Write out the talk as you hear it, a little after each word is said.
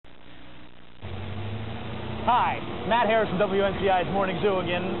Hi, Matt Harris from WNCI's Morning Zoo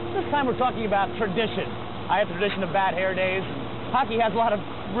again. This time we're talking about tradition. I have the tradition of bad hair days. Hockey has a lot of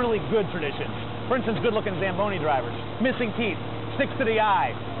really good traditions. For instance, good-looking Zamboni drivers, missing teeth, sticks to the eye,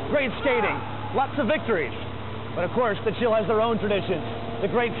 great skating, lots of victories. But of course, the Chill has their own traditions.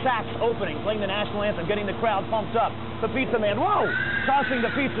 The great sax opening, playing the national anthem, getting the crowd pumped up. The pizza man, whoa, tossing the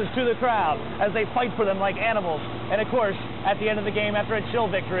pizzas to the crowd as they fight for them like animals. And of course, at the end of the game, after a Chill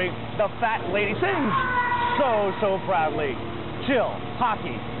victory, the fat lady sings so proudly. Chill,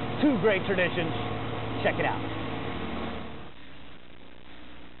 hockey, two great traditions. Check it out.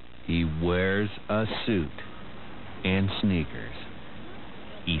 He wears a suit and sneakers.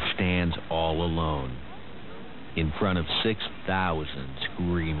 He stands all alone in front of 6,000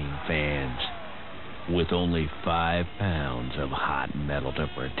 screaming fans with only 5 pounds of hot metal to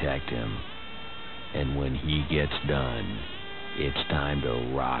protect him. And when he gets done, it's time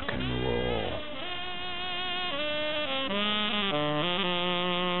to rock and roll.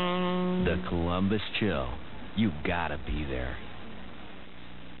 The Columbus Chill. You gotta be there.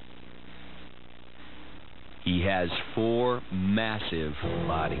 He has 4 massive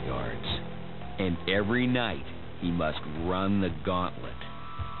bodyguards, and every night he must run the gauntlet.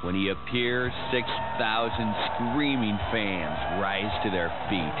 When he appears, 6,000 screaming fans rise to their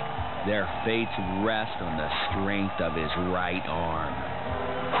feet. Their fates rest on the strength of his right arm.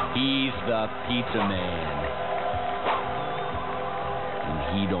 He's the pizza man.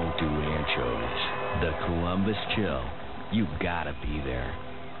 And he don't do anchovies. The Columbus Chill. You gotta be there.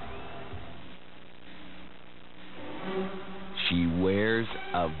 She wears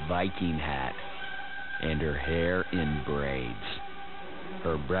a Viking hat and her hair in braids.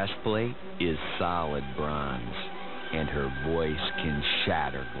 Her breastplate is solid bronze, and her voice can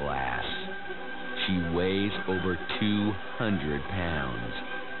shatter glass. She weighs over 200 pounds.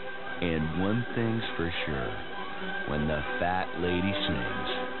 And one thing's for sure, when the fat lady sings,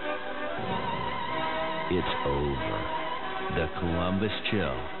 it's over. The Columbus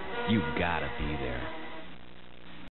Chill. You gotta be there.